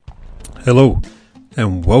Hello,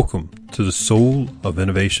 and welcome to the Soul of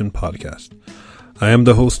Innovation podcast. I am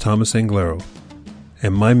the host, Thomas Anglero,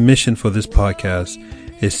 and my mission for this podcast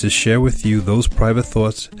is to share with you those private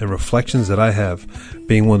thoughts and reflections that I have,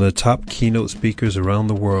 being one of the top keynote speakers around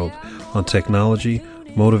the world on technology,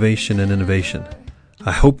 motivation, and innovation.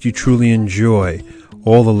 I hope you truly enjoy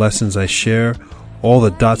all the lessons I share, all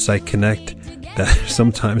the dots I connect that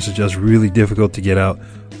sometimes are just really difficult to get out,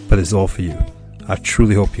 but it's all for you. I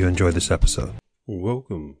truly hope you enjoy this episode.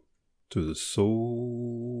 Welcome to the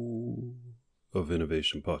Soul of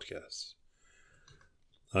Innovation podcast.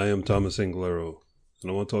 I am Thomas Anglero, and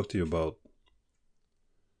I want to talk to you about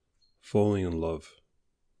falling in love,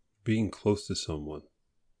 being close to someone,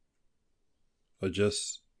 or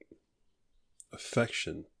just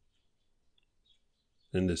affection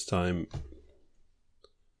in this time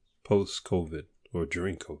post-COVID or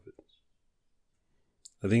during COVID.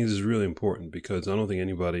 I think this is really important because I don't think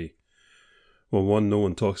anybody, no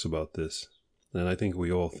one talks about this. And I think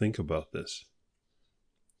we all think about this.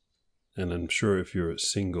 And I'm sure if you're a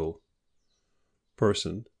single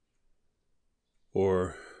person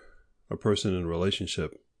or a person in a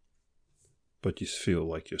relationship, but you feel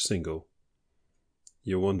like you're single,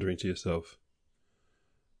 you're wondering to yourself,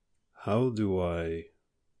 how do I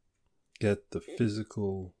get the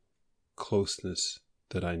physical closeness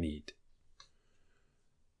that I need?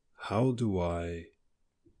 How do I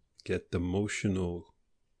get the emotional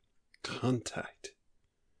contact,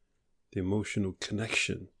 the emotional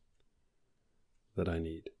connection that I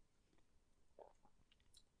need?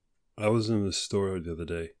 I was in the store the other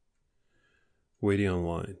day, waiting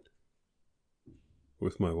online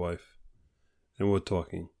with my wife, and we're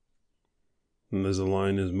talking. And as the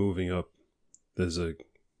line is moving up, there's a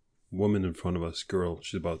woman in front of us, girl,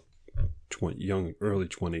 she's about early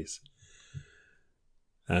 20s.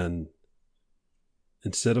 And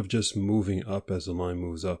instead of just moving up as the line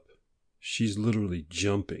moves up, she's literally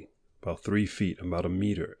jumping about 3 feet, about a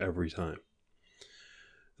meter every time.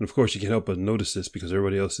 And of course, you can't help but notice this because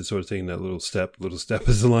everybody else is sort of taking that little step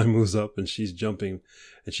as the line moves up, and she's jumping.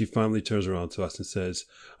 And she finally turns around to us and says,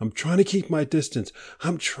 I'm trying to keep my distance.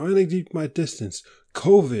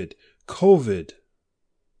 COVID.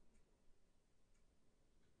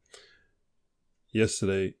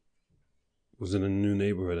 Yesterday, was in a new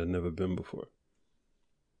neighborhood I'd never been before.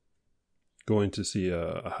 Going to see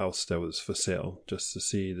a house that was for sale, just to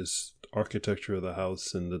see this architecture of the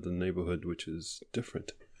house and the neighborhood, which is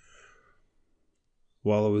different.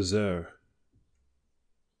 While I was there,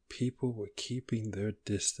 people were keeping their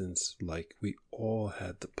distance like we all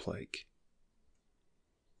had the plague.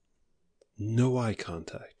 No eye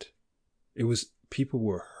contact. People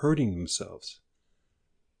were hurting themselves.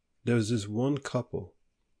 There was this one couple.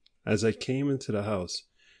 As I came into the house,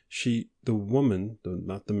 the woman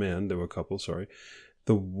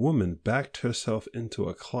backed herself into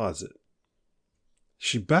a closet.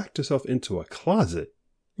 She backed herself into a closet.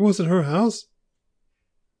 It wasn't her house.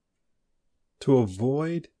 To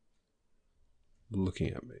avoid looking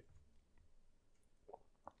at me.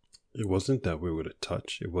 It wasn't that we were going to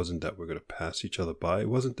touch. It wasn't that we were going to pass each other by. It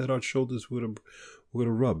wasn't that our shoulders were going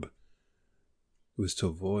to rub. It was to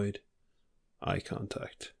avoid eye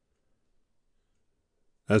contact.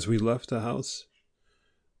 As we left the house,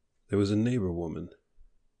 there was a neighbor woman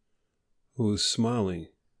who was smiling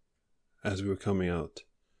as we were coming out.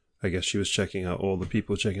 I guess she was checking out all the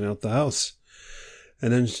people checking out the house.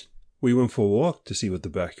 And then we went for a walk to see what the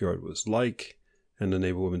backyard was like. And the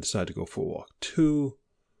neighbor woman decided to go for a walk too.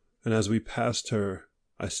 And as we passed her,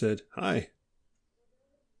 I said, hi.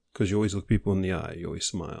 Because you always look people in the eye. You always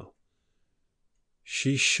smile.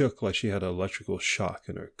 She shook like she had an electrical shock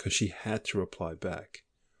in her because she had to reply back.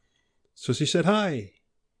 So she said, hi,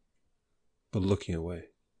 but looking away.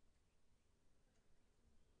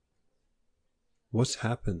 What's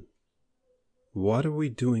happened? What are we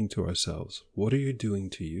doing to ourselves? What are you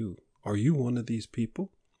doing to you? Are you one of these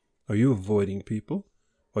people? Are you avoiding people?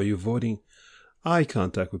 Are you avoiding eye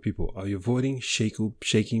contact with people? Are you avoiding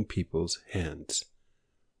shaking people's hands?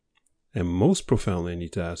 And most profoundly, I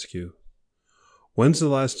need to ask you, when's the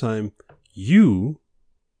last time you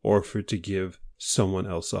offered to give someone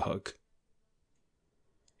else a hug?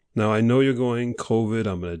 Now, I know you're going, COVID,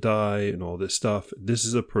 I'm going to die, and all this stuff. This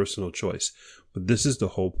is a personal choice. But this is the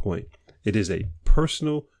whole point. It is a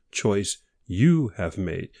personal choice you have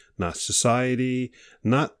made. Not society,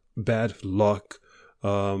 not bad luck,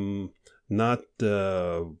 not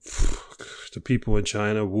the people in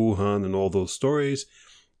China, Wuhan, and all those stories.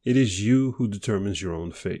 It is you who determines your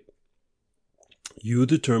own fate. You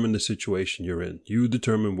determine the situation you're in. You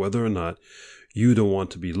determine whether or not you don't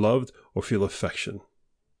want to be loved or feel affection.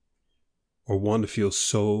 or want to feel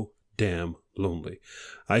so damn lonely.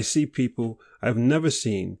 I see people, I've never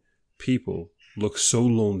seen people look so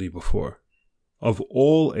lonely before, of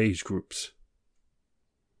all age groups.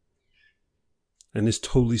 And it's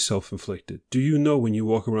totally self-inflicted. Do you know when you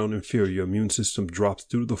walk around in fear, your immune system drops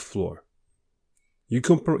through the floor? You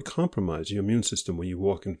compromise your immune system when you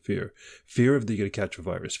walk in fear. Fear of that you're going to catch a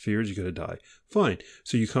virus. Fear is you're going to die. Fine.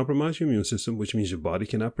 So you compromise your immune system, which means your body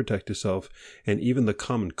cannot protect itself. And even the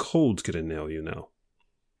common cold's going to nail you now.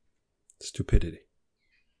 Stupidity.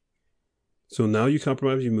 So now you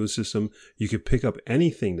compromise your immune system. You can pick up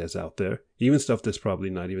anything that's out there, even stuff that's probably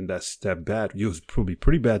not even that bad. It's probably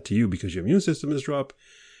pretty bad to you because your immune system is dropped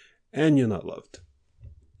and you're not loved.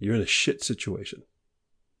 You're in a shit situation.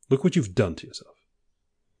 Look what you've done to yourself.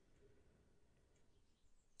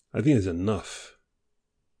 I think it's enough.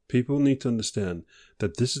 People need to understand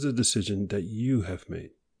that this is a decision that you have made.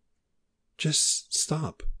 Just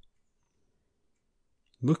stop.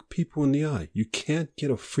 Look people in the eye. You can't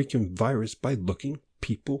get a freaking virus by looking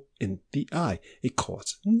people in the eye. It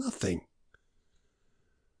costs nothing.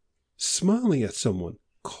 Smiling at someone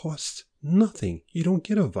costs nothing. You don't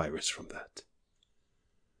get a virus from that.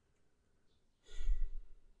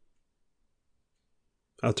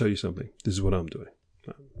 I'll tell you something. This is what I'm doing.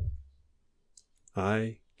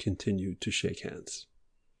 I continue to shake hands.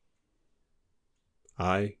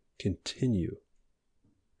 I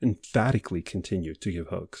emphatically continue to give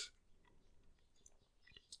hugs.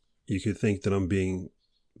 You could think that I'm being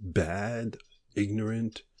bad,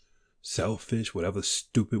 ignorant, selfish, whatever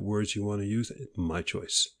stupid words you want to use. It's my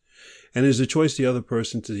choice. And it's a choice the other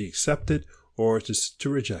person to accept it or to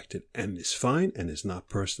reject it. And it's fine and it's not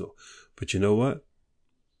personal. But you know what?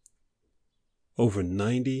 Over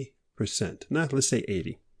 90%, let's say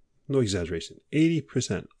 80, no exaggeration,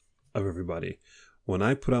 80% of everybody, when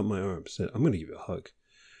I put out my arms, said, I'm going to give you a hug.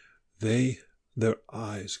 Their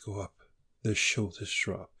eyes go up, their shoulders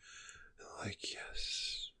drop. They're like,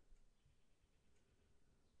 yes.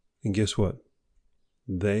 And guess what?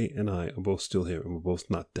 They and I are both still here, and we're both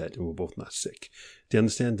not dead, and we're both not sick. Do you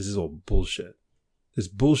understand? This is all bullshit. It's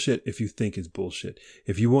bullshit if you think it's bullshit.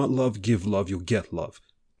 If you want love, give love, you'll get love.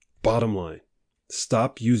 Bottom line.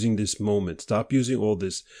 Stop using this moment. Stop using all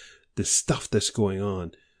this stuff that's going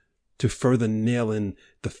on to further nail in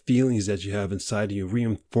the feelings that you have inside of you,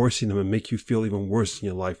 reinforcing them and make you feel even worse in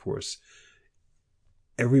your life worse.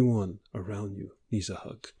 Everyone around you needs a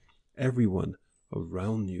hug. Everyone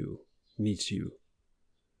around you needs you.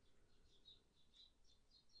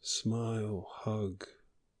 Smile, hug.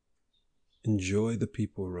 Enjoy the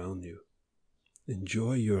people around you.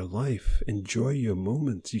 Enjoy your life. Enjoy your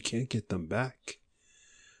moments. You can't get them back.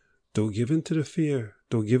 Don't give in to the fear.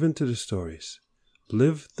 Don't give in to the stories.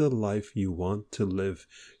 Live the life you want to live.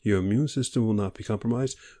 Your immune system will not be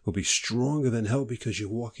compromised. It will be stronger than hell because you're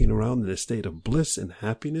walking around in a state of bliss and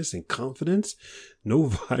happiness and confidence. No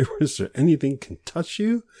virus or anything can touch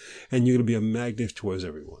you, and you're going to be a magnet towards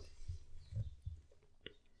everyone.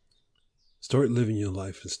 Start living your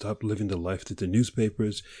life and stop living the life that the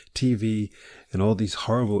newspapers, TV, and all these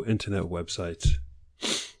horrible internet websites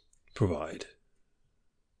provide.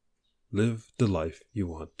 Live the life you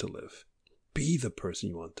want to live. Be the person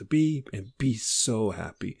you want to be and be so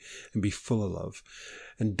happy and be full of love.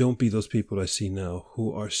 And don't be those people I see now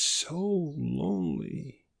who are so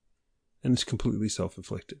lonely and it's completely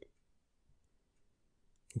self-inflicted.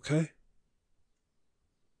 Okay?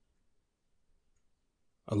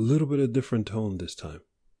 A little bit of different tone this time.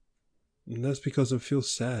 And that's because I feel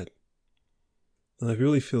sad. And I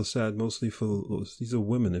really feel sad mostly for these are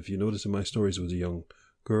women. If you notice in my stories, it was a young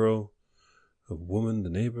girl, a woman, the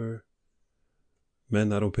neighbor.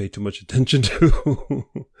 Men I don't pay too much attention to.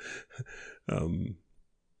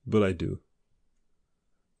 But I do.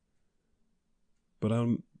 But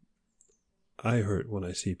I hurt when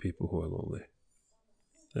I see people who are lonely.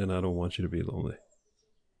 And I don't want you to be lonely.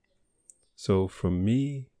 So from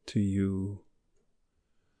me to you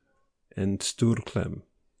and Sturklem,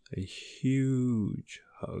 a huge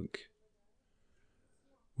hug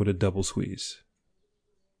with a double squeeze.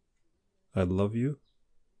 I love you.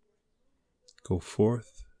 Go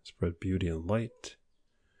forth, spread beauty and light,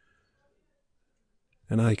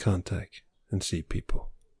 and eye contact, and see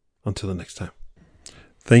people. Until the next time.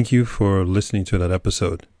 Thank you for listening to that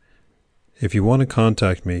episode. If you want to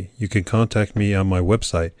contact me, you can contact me on my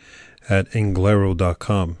website at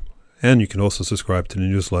englero.com, and you can also subscribe to the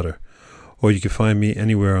newsletter, or you can find me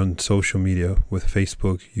anywhere on social media with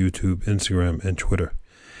Facebook, YouTube, Instagram, and Twitter.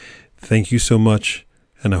 Thank you so much,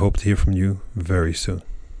 and I hope to hear from you very soon.